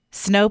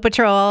Snow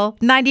Patrol,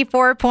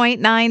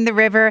 94.9 The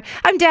River.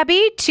 I'm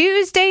Debbie.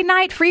 Tuesday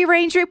night free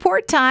range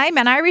report time,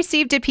 and I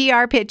received a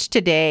PR pitch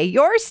today.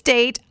 Your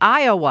state,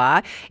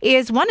 Iowa,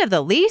 is one of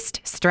the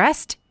least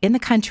stressed in the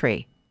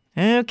country.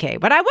 Okay,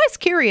 but I was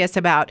curious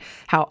about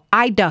how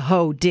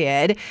Idaho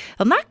did.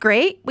 Well, not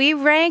great. We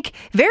rank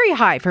very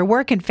high for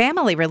work and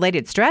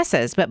family-related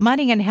stresses, but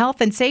money and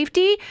health and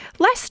safety,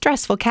 less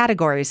stressful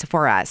categories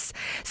for us.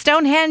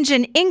 Stonehenge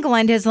in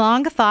England is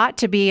long thought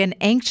to be an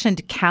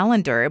ancient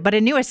calendar, but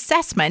a new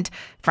assessment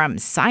from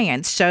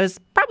science shows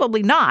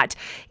probably not.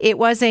 It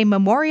was a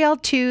memorial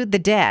to the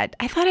dead.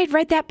 I thought I'd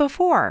read that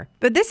before,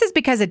 but this is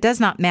because it does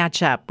not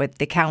match up with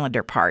the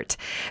calendar part.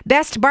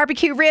 Best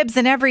barbecue ribs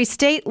in every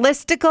state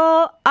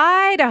listicle.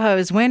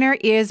 Idaho's winner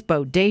is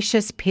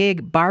Bodacious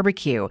Pig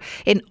Barbecue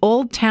in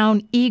Old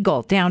Town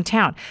Eagle,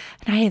 downtown.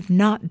 And I have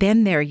not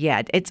been there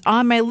yet. It's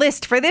on my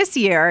list for this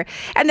year.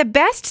 And the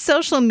best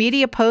social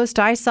media post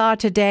I saw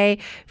today,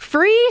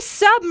 free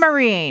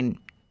submarine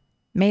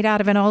made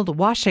out of an old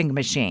washing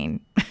machine.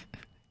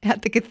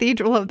 At the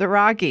Cathedral of the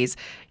Rockies,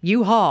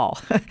 U-Haul.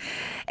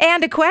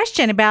 And a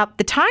question about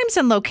the times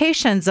and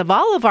locations of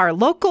all of our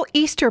local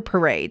Easter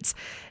parades.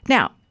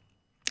 Now,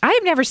 I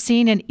have never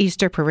seen an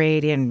Easter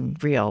parade in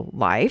real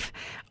life.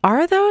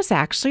 Are those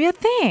actually a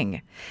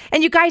thing?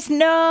 And you guys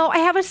know I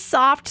have a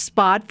soft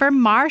spot for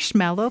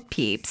marshmallow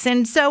Peeps,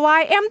 and so I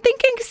am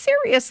thinking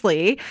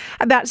seriously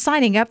about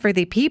signing up for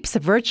the Peeps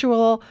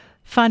virtual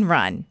fun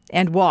run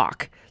and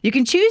walk. You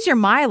can choose your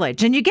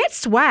mileage and you get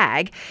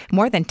swag.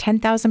 More than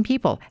 10,000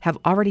 people have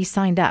already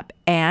signed up,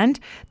 and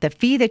the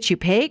fee that you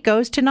pay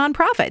goes to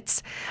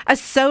nonprofits. A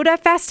soda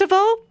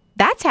festival?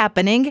 That's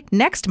happening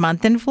next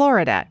month in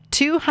Florida.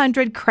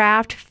 200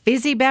 craft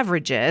fizzy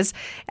beverages,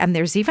 and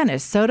there's even a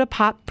soda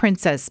pop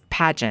princess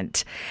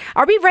pageant.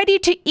 Are we ready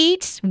to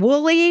eat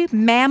woolly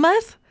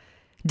mammoth?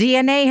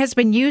 DNA has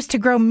been used to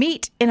grow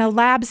meat in a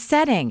lab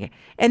setting,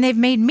 and they've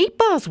made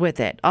meatballs with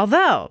it,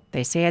 although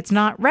they say it's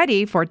not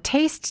ready for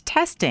taste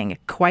testing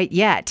quite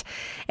yet.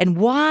 And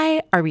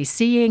why are we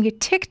seeing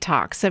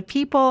TikToks of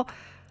people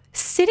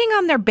sitting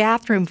on their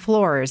bathroom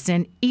floors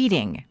and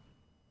eating?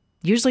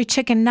 Usually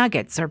chicken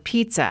nuggets or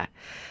pizza.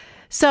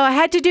 So I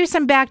had to do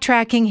some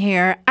backtracking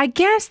here. I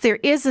guess there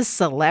is a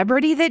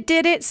celebrity that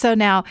did it, so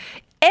now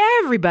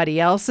everybody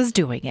else is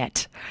doing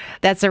it.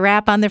 That's a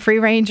wrap on the Free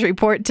Range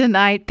Report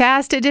tonight.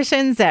 Past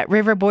editions at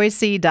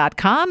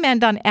riverboise.com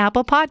and on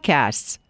Apple Podcasts.